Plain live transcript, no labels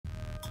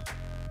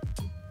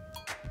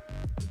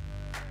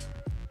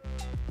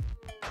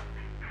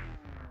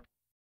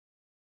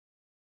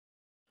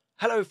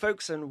Hello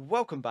folks and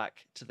welcome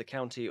back to the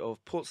County of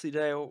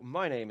Portsleydale.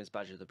 My name is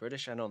Badger the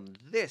British, and on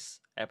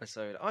this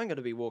episode I'm going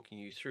to be walking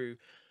you through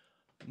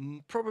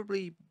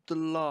probably the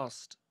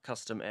last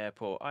custom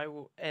airport I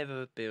will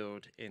ever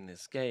build in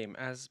this game.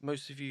 As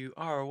most of you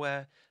are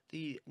aware,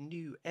 the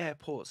new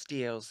Airports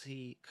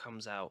DLC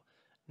comes out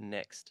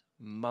next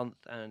month,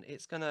 and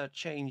it's going to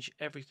change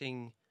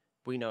everything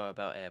we know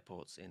about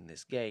airports in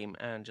this game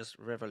and just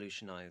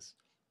revolutionize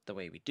the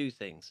way we do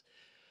things.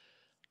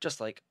 Just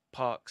like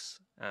parks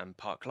and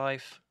park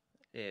life,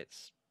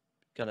 it's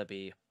gonna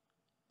be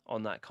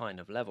on that kind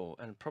of level,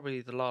 and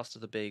probably the last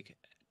of the big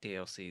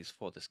DLCs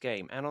for this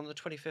game. And on the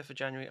 25th of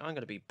January, I'm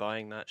going to be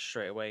buying that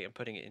straight away and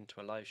putting it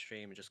into a live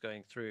stream and just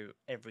going through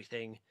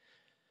everything.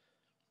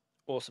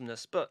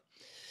 Awesomeness. But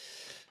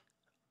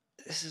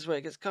this is where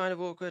it gets kind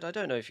of awkward. I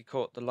don't know if you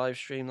caught the live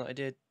stream that I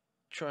did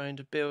trying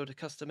to build a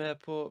custom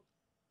airport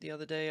the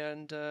other day,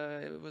 and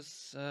it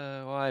was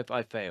well,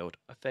 I failed.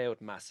 I failed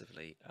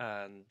massively,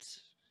 and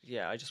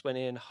yeah, I just went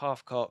in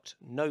half-cocked,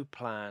 no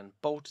plan,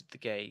 bolted the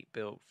gate,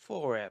 built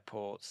 4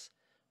 airports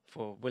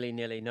for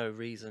willy-nilly, no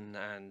reason,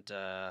 and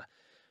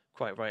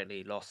quite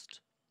rightly lost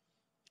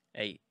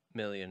 £8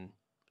 million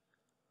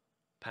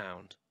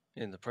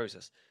in the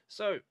process.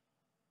 So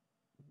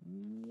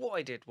what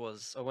I did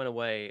was I went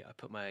away, I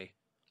put my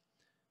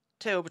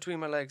tail between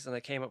my legs, and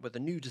I came up with a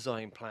new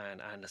design plan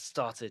and I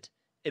started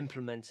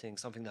implementing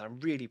something that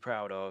I'm really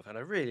proud of, and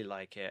I really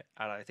like it,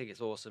 and I think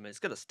it's awesome. It's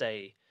going to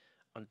stay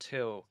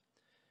until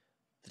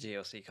the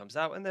DLC comes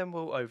out, and then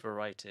we'll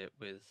overwrite it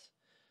with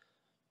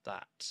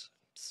that.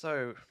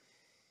 So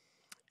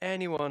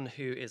anyone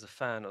who is a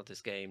fan of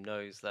this game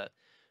knows that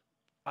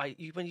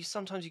when you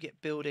sometimes you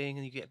get building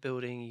and you get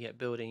building, you get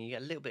building, you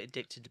get a little bit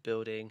addicted to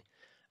building,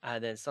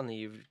 and then suddenly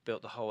you've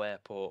built the whole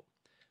airport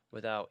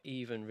without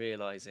even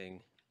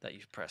realizing that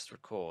you've pressed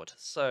record.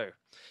 So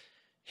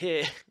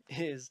here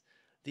is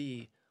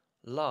the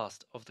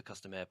last of the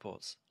custom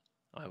airports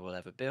I will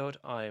ever build.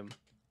 I'm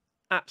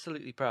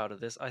absolutely proud of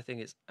this. I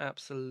think it's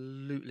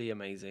absolutely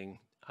amazing,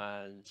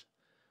 and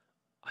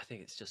I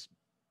think it's just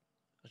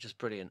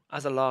brilliant.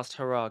 As a last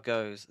hurrah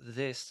goes,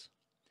 this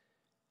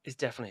is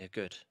definitely a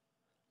good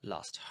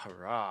last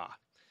hurrah.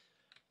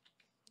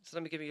 So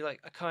let me give you like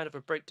a kind of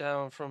a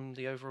breakdown from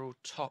the overall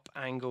top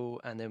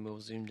angle, and then we'll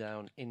zoom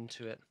down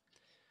into it.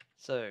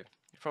 So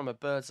from a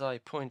bird's eye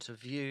point of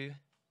view,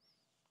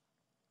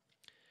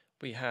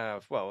 we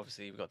have, well,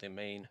 obviously we've got the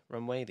main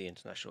runway, the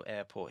international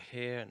airport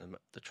here, and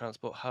the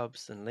transport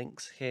hubs and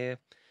links here.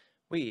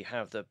 We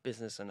have the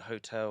business and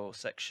hotel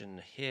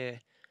section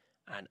here,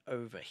 and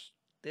over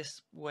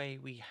this way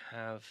we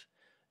have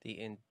the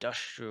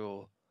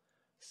industrial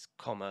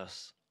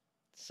commerce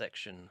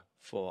section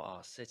for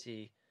our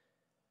city.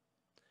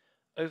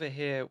 Over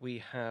here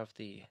we have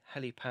the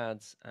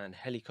helipads and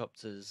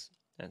helicopters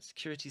and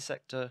security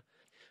sector,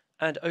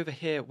 and over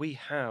here we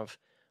have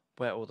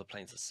where all the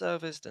planes are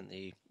serviced and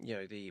the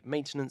the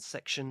maintenance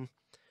section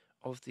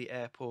of the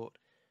airport.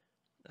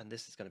 And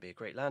this is going to be a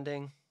great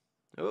landing.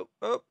 Oh,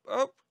 oh,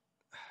 oh!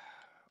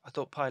 I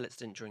thought pilots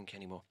didn't drink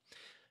anymore.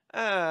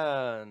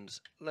 And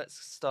let's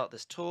start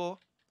this tour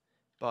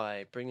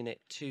by bringing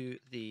it to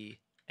the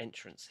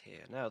entrance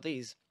here. Now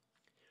these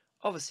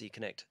obviously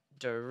connect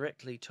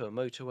directly to a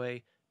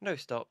motorway, no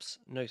stops,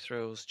 no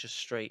thrills, just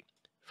straight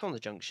from the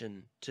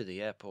junction to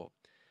the airport.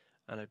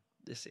 And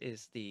this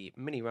is the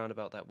mini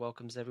roundabout that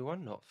welcomes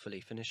everyone, not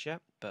fully finished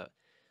yet, but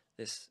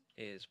this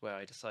is where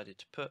I decided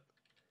to put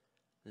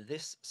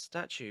this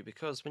statue,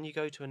 because when you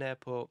go to an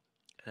airport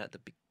and at the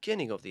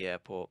beginning of the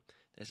airport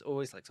there's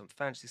always like some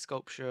fancy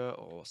sculpture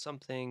or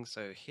something,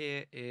 so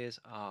here is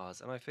ours.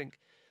 And I think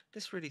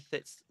this really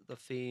fits the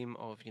theme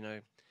of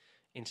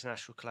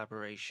international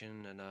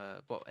collaboration and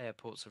what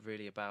airports are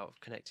really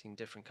about, connecting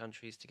different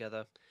countries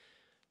together.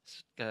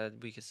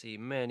 We can see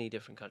many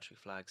different country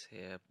flags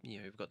here.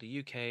 We've got the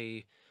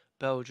UK,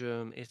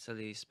 Belgium,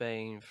 Italy,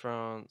 Spain,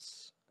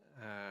 France,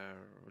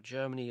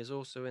 Germany is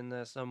also in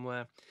there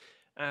somewhere.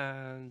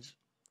 And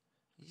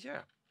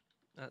yeah,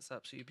 that's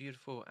absolutely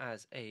beautiful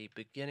as a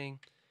beginning.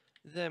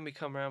 Then we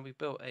come around, we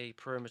built a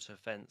perimeter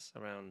fence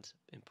around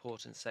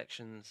important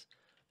sections,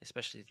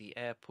 especially the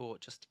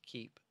airport, just to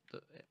keep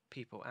the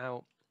people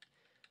out.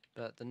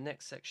 But the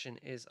next section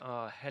is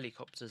our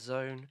helicopter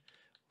zone,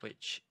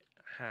 which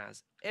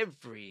has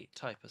every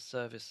type of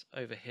service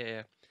over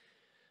here.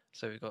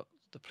 So we've got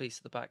the police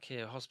at the back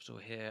here, hospital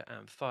here,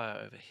 and fire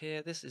over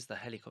here. This is the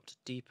helicopter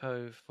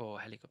depot for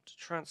helicopter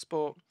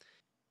transport.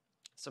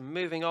 So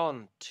moving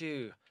on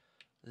to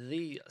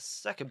the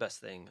second best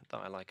thing that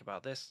I like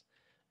about this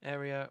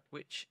area,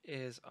 which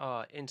is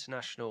our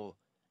international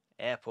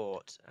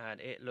airport, and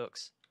it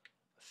looks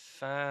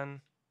fantastic.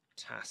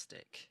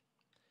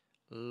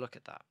 Look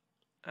at that.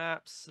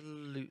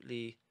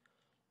 Absolutely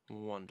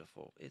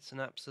wonderful. It's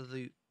an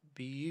absolute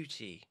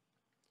beauty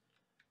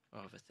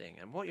of a thing.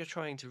 And what you're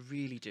trying to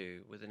really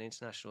do with an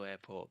international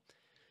airport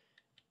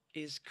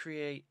is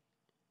create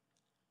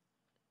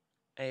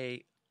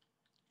a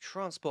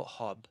transport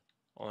hub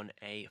on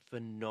a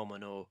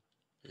phenomenal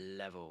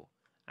level.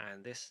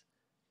 And this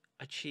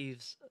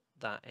achieves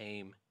that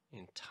aim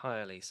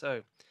entirely.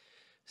 So,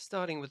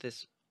 starting with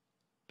this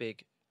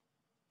big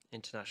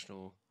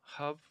international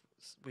hub,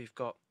 we've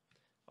got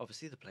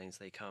obviously the planes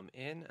they come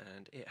in,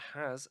 and it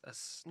has a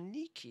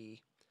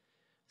sneaky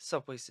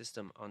subway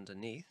system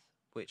underneath,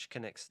 which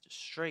connects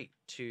straight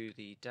to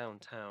the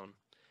downtown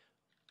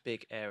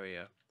big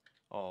area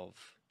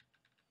of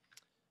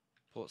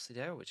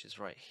Portsleydale, which is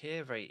right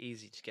here. Very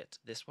easy to get to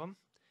this one.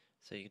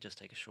 So you can just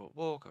take a short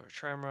walk or a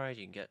tram ride,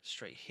 you can get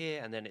straight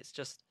here, and then it's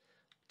just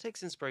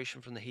takes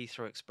inspiration from the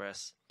Heathrow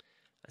Express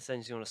and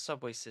sends you on a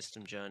subway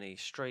system journey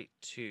straight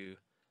to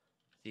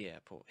the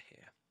airport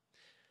here.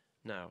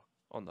 Now,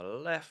 on the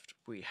left,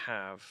 we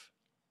have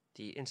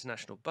the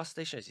international bus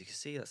station. As you can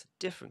see, that's a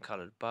different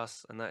coloured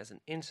bus, and that is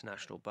an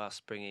international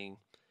bus bringing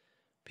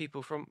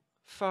people from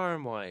far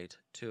and wide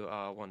to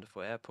our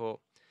wonderful airport.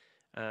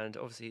 And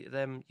obviously,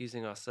 them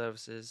using our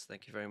services,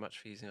 thank you very much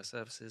for using our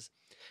services,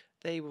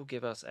 they will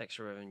give us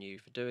extra revenue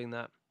for doing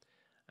that,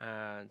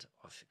 and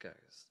off it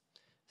goes.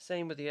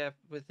 Same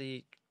with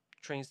the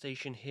train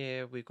station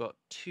here. We've got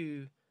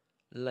 2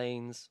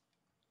 lanes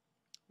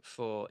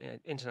for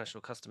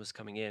international customers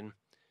coming in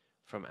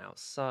from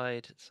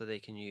outside, so they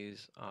can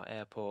use our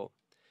airport.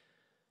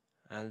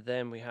 And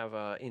then we have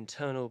our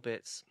internal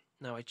bits.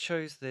 Now, I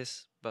chose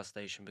this bus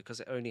station because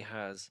it only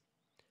has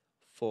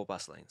 4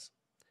 bus lanes,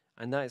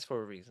 and that is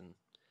for a reason.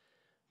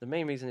 The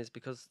main reason is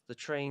because the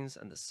trains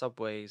and the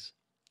subways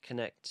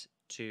connect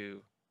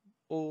to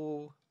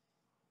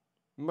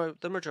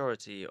the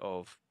majority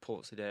of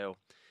Portsleydale.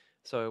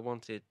 So I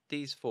wanted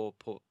these four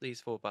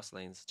bus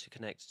lanes to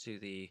connect to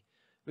the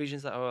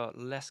regions that are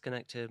less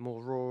connected,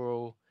 more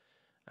rural,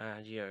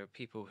 and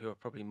people who are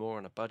probably more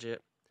on a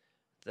budget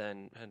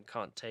and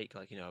can't take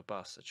a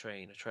bus, a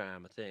train, a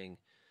tram, a thing,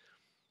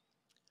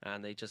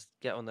 and they just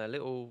get on their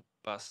little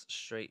bus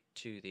straight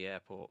to the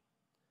airport.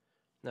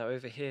 Now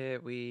over here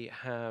we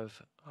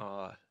have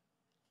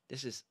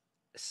this is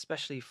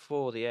especially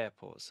for the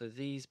airport, so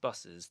these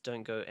buses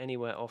don't go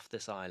anywhere off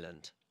this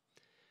island.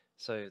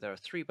 So there are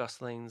 3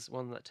 bus lanes,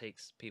 one that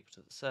takes people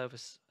to the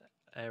service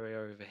area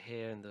over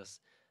here and does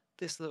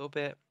this little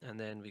bit, and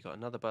then we got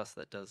another bus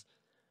that does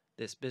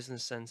this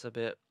business centre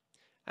bit,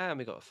 and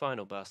we got a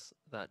final bus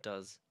that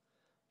does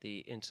the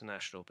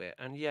international bit.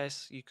 And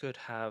yes, you could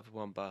have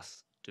one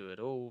bus do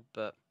it all,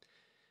 but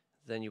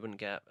then you wouldn't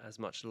get as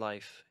much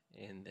life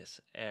in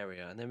this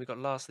area. And then we got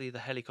lastly the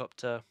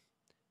helicopter,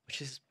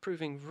 which is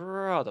proving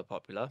rather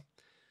popular,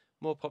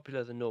 more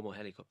popular than normal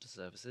helicopter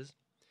services,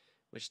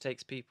 which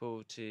takes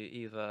people to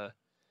either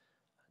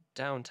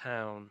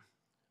downtown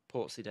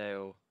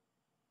Portsleydale,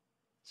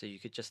 so you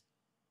could just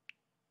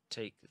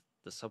take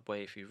the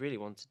subway if you really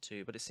wanted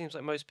to, but it seems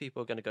like most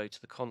people are going to go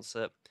to the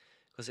concert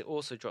because it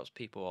also drops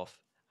people off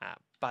at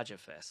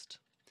Badgerfest.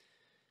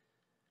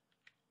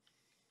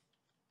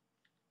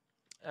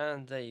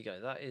 And there you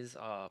go, that is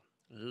our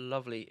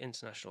lovely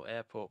international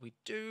airport. We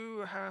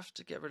do have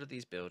to get rid of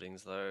these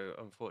buildings though,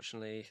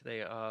 unfortunately.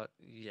 They are,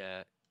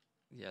 yeah,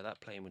 that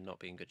plane would not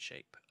be in good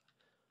shape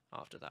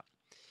after that.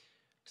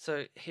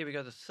 So here we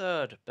go, the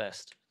third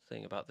best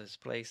thing about this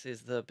place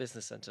is the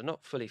business centre.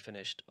 Not fully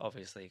finished,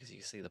 obviously, because you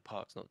can see the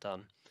park's not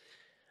done.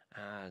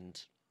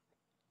 And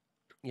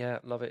yeah,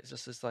 love it. It's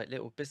just this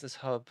little business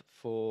hub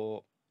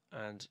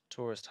and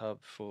tourist hub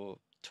for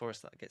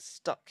tourists that get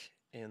stuck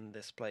in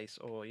this place,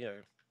 or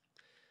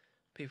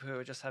people who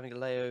are just having a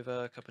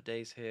layover, a couple of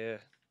days here,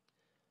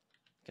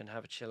 can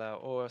have a chill out,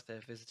 or if they're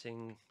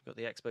visiting, we've got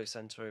the expo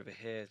centre over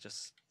here,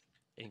 just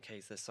in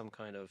case there's some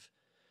kind of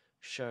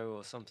show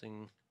or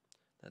something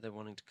that they're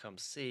wanting to come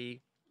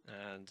see,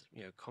 and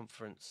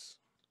conference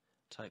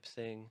type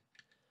thing,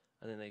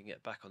 and then they can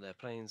get back on their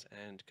planes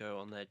and go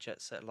on their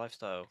jet set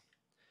lifestyle.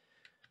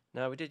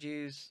 Now, we did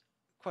use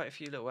quite a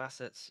few little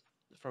assets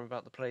from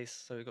about the place,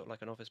 so we've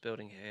got an office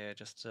building here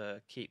just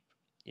to keep,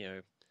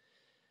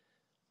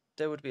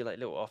 there would be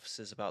little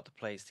offices about the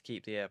place to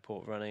keep the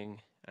airport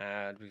running,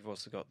 and we've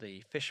also got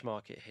the fish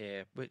market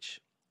here, which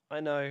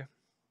I know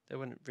there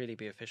wouldn't really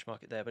be a fish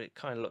market there, but it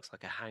kind of looks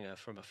like a hangar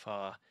from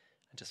afar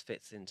and just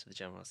fits into the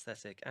general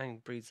aesthetic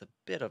and breathes a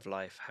bit of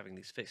life, having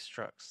these fish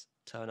trucks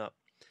turn up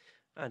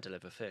and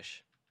deliver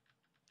fish.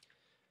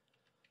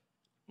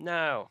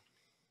 Now,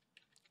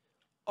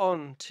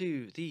 on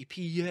to the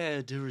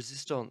pierre de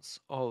resistance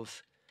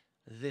of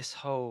this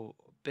whole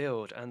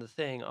build, and the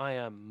thing I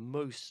am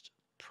most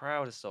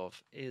proudest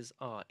of is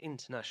our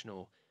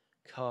international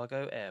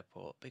cargo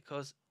airport,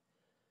 because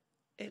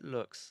it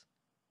looks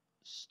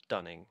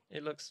stunning.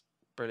 It looks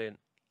brilliant.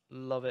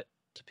 Love it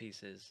to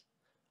pieces.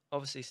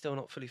 Obviously still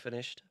not fully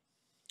finished,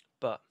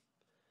 but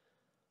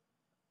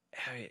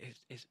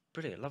it's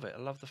brilliant. Love it.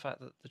 I love the fact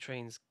that the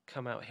trains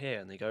come out here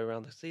and they go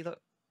around the sea. Look,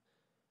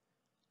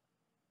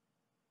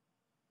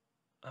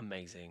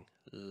 amazing.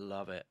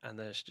 Love it. And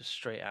there's just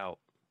straight out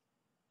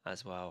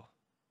as well.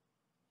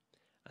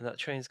 And that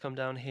trains come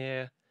down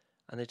here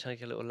and they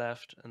take a little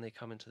left and they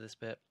come into this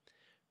bit.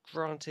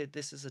 Granted,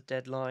 this is a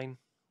deadline,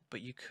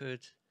 but you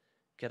could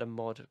get a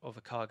mod of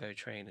a cargo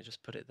train and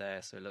just put it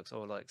there so it looks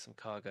all like some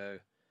cargo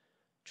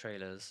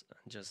trailers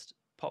and just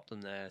pop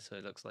them there so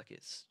it looks like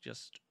it's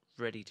just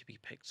ready to be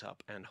picked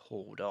up and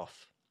hauled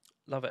off.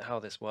 Love it how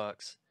this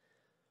works.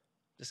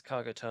 This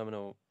cargo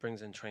terminal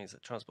brings in trains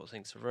that transport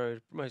things to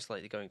road, most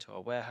likely going to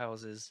our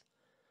warehouses.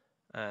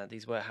 And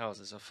these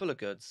warehouses are full of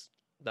goods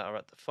that are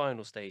at the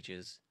final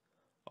stages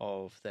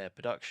of their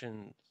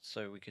production,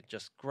 so we could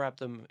just grab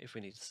them if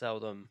we need to sell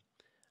them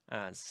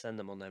and send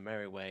them on their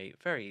merry way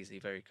very easy,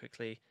 very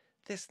quickly.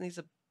 This needs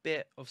a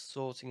bit of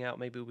sorting out.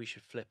 Maybe we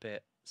should flip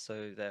it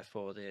so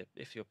therefore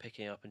if you're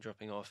picking up and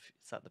dropping off,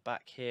 it's at the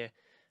back here,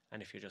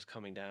 and if you're just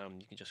coming down,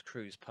 you can just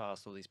cruise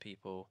past all these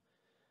people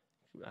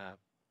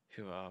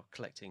who are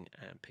collecting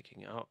and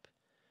picking it up.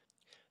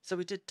 So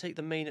we did take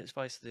the main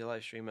advice of the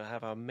live stream and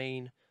have our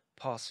main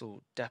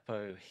parcel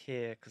depot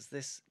here, because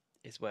this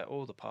is where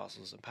all the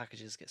parcels and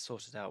packages get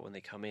sorted out when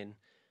they come in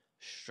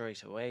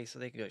straight away, so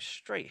they can go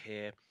straight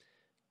here,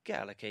 get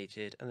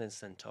allocated, and then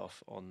sent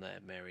off on their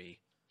merry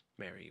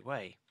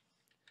way.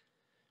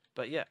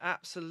 But yeah,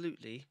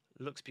 absolutely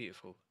looks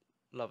beautiful.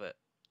 Love it.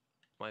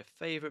 My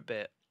favourite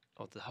bit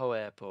of the whole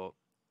airport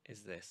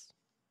is this.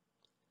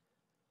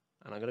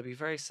 And I'm going to be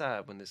very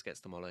sad when this gets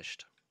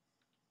demolished.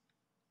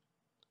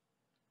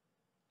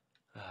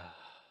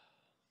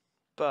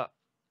 But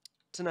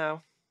to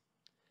now,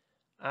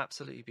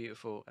 absolutely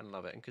beautiful and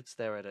love it, and could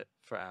stare at it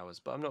for hours,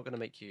 but I'm not going to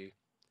make you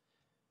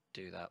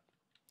do that.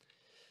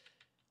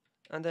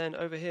 And then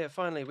over here,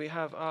 finally, we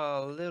have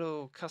our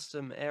little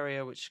custom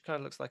area, which kind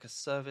of looks like a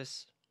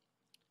service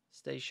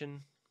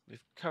station.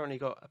 We've currently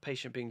got a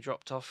patient being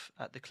dropped off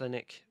at the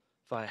clinic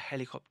via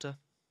helicopter,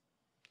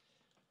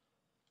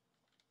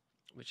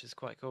 which is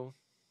quite cool.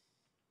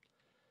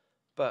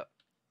 But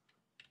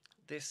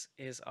this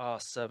is our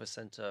service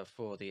centre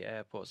for the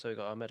airport. So we've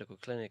got our medical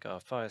clinic, our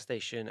fire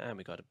station, and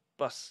we've got a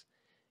bus,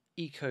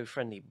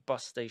 eco-friendly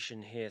bus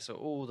station here. So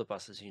all the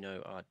buses, you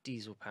know, are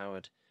diesel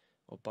powered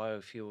or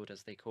biofueled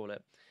as they call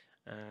it.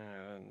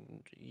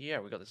 And yeah,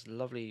 we've got this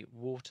lovely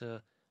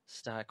water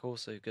stack,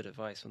 also good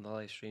advice from the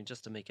live stream,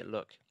 just to make it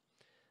look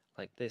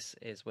like this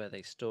is where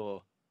they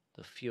store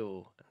the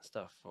fuel and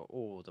stuff for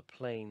all the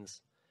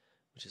planes,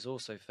 which is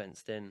also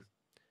fenced in.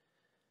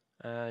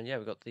 And yeah,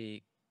 we've got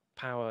the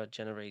power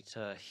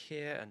generator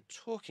here. And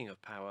talking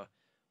of power,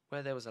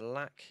 where there was a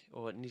lack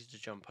or it needed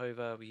to jump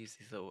over, we use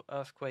these little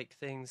earthquake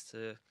things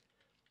to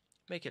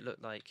make it look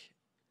like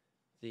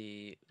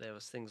there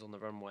was things on the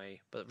runway,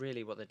 but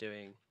really what they're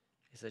doing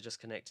is they're just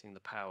connecting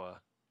the power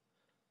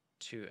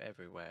to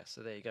everywhere.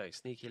 So there you go,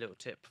 sneaky little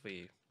tip for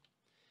you.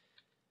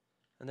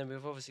 And then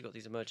we've obviously got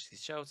these emergency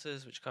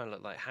shelters, which kind of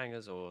look like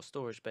hangars or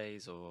storage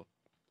bays or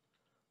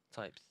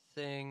type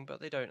thing,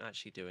 but they don't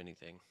actually do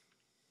anything.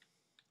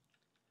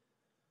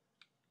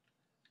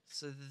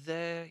 So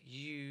there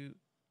you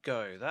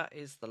go. That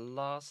is the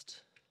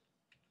last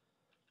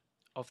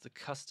of the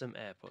custom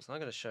airports. And I'm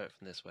going to show it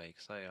from this way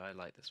because I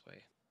like this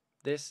way.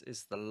 This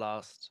is the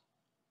last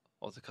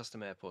of the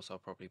custom airports I'll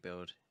probably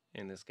build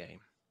in this game.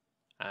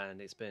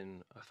 And it's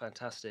been a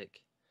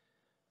fantastic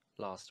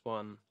last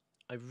one.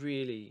 I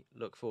really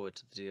look forward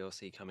to the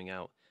DLC coming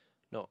out,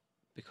 not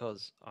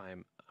because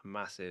I'm a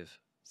massive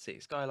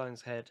Cities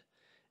Skylines head,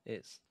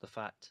 it's the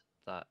fact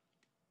that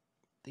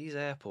these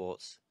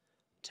airports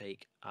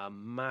take a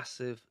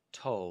massive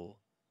toll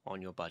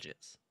on your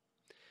budgets.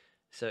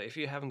 So if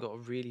you haven't got a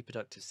really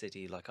productive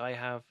city like I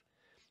have,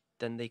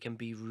 then they can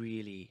be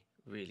really,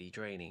 really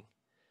draining.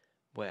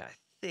 Where I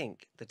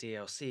think the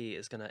DLC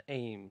is going to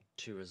aim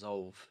to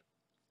resolve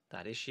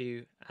that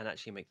issue and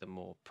actually make them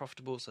more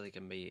profitable so they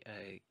can be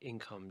an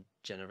income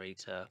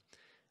generator,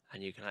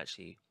 and you can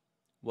actually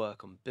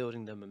work on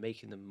building them and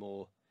making them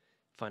more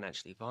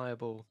financially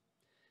viable.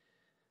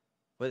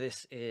 But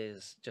this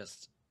is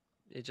just,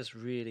 it just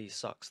really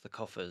sucks the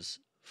coffers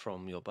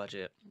from your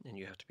budget, and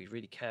you have to be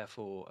really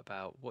careful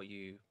about what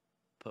you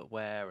put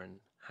where and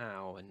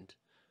how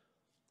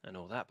and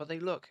all that. But they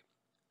look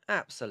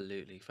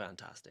absolutely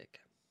fantastic.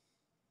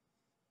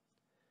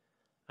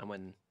 And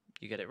when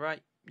you get it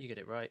right, you get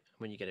it right. And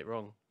when you get it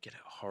wrong, you get it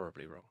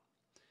horribly wrong.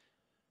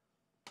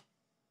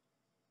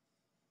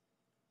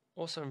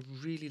 Also, I'm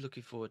really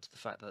looking forward to the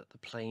fact that the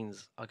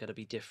planes are going to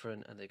be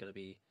different and they're going to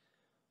be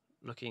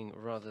looking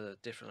rather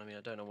different. I mean,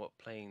 I don't know what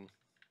plane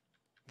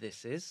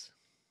this is,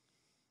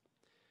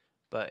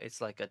 but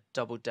it's like a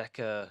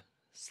double-decker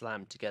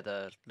slammed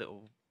together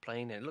little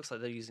plane. And it looks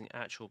like they're using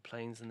actual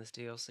planes in this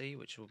DLC,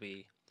 which will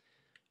be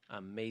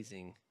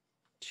amazing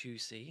to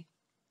see.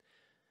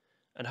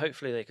 And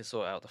hopefully they can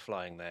sort out the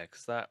flying there,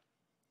 because that,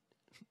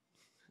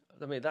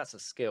 I mean, that's a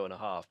skill and a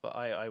half, but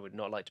I would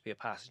not like to be a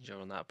passenger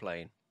on that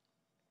plane.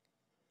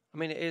 I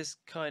mean, it is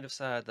kind of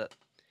sad that,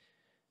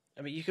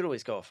 I mean, you could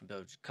always go off and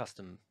build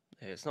custom,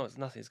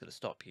 nothing's going to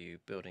stop you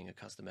building a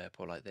custom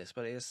airport like this,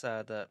 but it is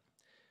sad that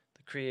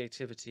the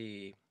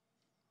creativity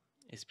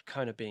is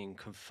kind of being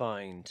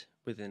confined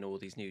within all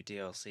these new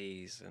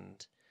DLCs,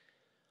 and,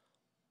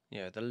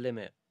 you know, the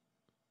limit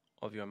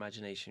of your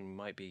imagination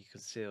might be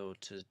concealed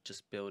to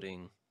just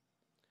building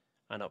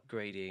and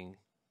upgrading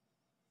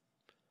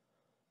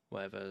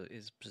whatever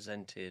is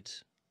presented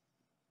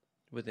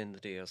within the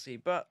DLC.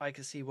 But I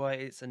can see why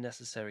it's a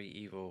necessary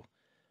evil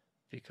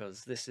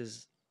because this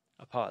is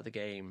a part of the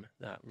game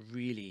that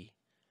really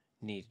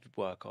needed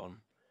work on,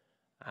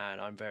 and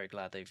I'm very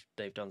glad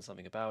they've done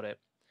something about it.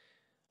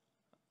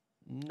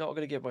 Not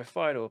going to give my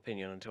final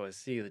opinion until I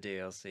see the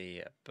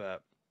DLC,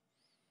 but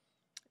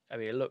I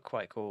mean, it looked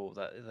quite cool.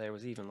 That there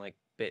was even like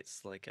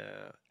bits like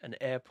an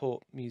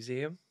airport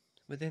museum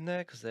within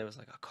there, because there was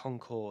like a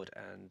Concorde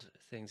and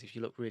things if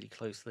you look really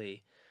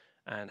closely,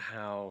 and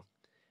how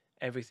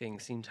everything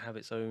seemed to have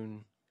its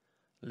own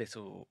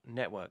little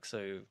network.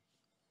 So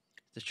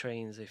the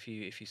trains, if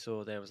you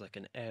saw, there was like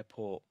an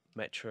airport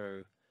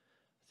metro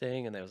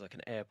thing, and there was like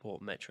an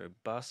airport metro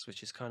bus,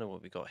 which is kind of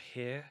what we got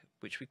here,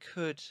 which we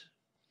could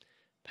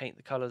paint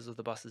the colors of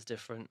the buses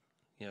different,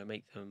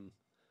 make them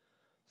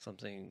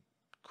something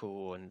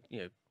cool, and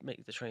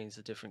make the trains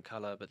a different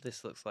color. But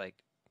this looks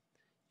like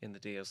in the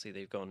DLC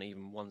they've gone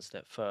even one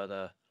step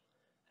further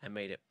and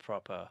made it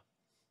proper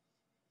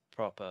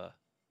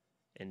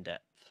in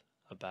depth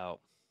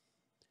about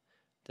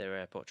their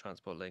airport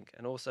transport link.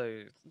 And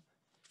also,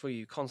 for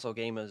you console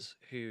gamers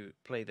who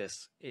play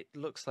this, it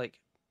looks like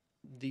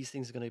these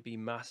things are going to be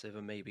massive,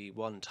 and maybe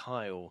one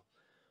tile,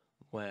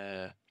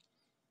 where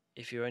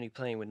if you're only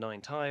playing with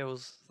 9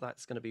 tiles,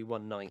 that's going to be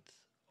 1/9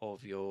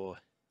 of your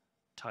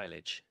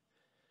tileage.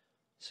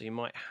 So you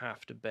might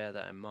have to bear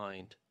that in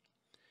mind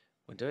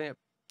when doing it.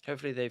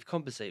 Hopefully they've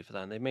compensated for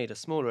that, and they've made a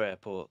smaller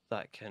airport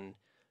that can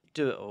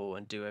do it all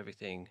and do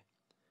everything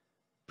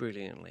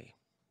brilliantly.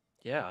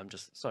 Yeah, I'm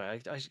just sorry.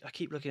 I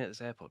keep looking at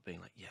this airport, being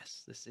like,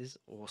 yes, this is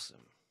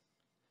awesome.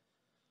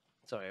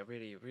 Sorry, I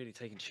really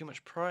taken too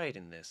much pride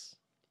in this.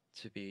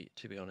 To be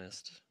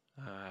honest,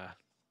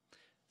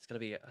 it's going to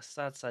be a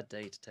sad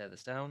day to tear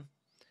this down.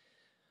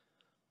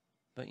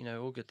 But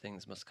all good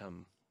things must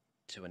come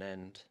to an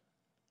end,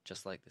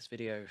 just like this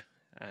video.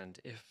 And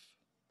if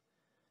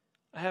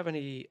I have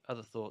any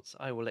other thoughts,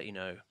 I will let you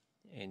know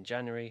in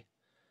January.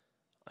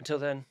 Until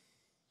then,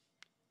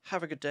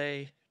 have a good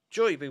day.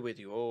 Joy be with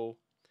you all.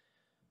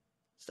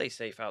 Stay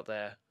safe out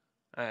there.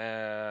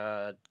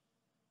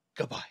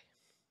 Goodbye.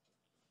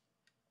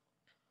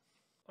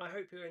 I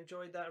hope you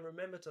enjoyed that, and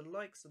remember to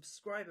like,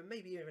 subscribe, and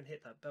maybe even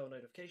hit that bell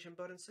notification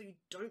button so you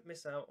don't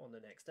miss out on the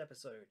next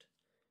episode.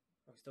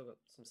 I've still got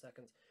some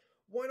seconds.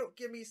 Why not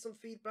give me some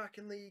feedback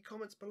in the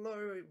comments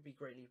below? It would be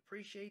greatly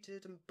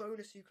appreciated. And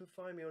bonus, you can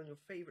find me on your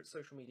favourite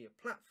social media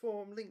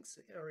platform. Links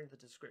are in the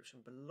description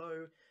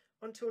below.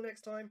 Until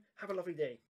next time, have a lovely day.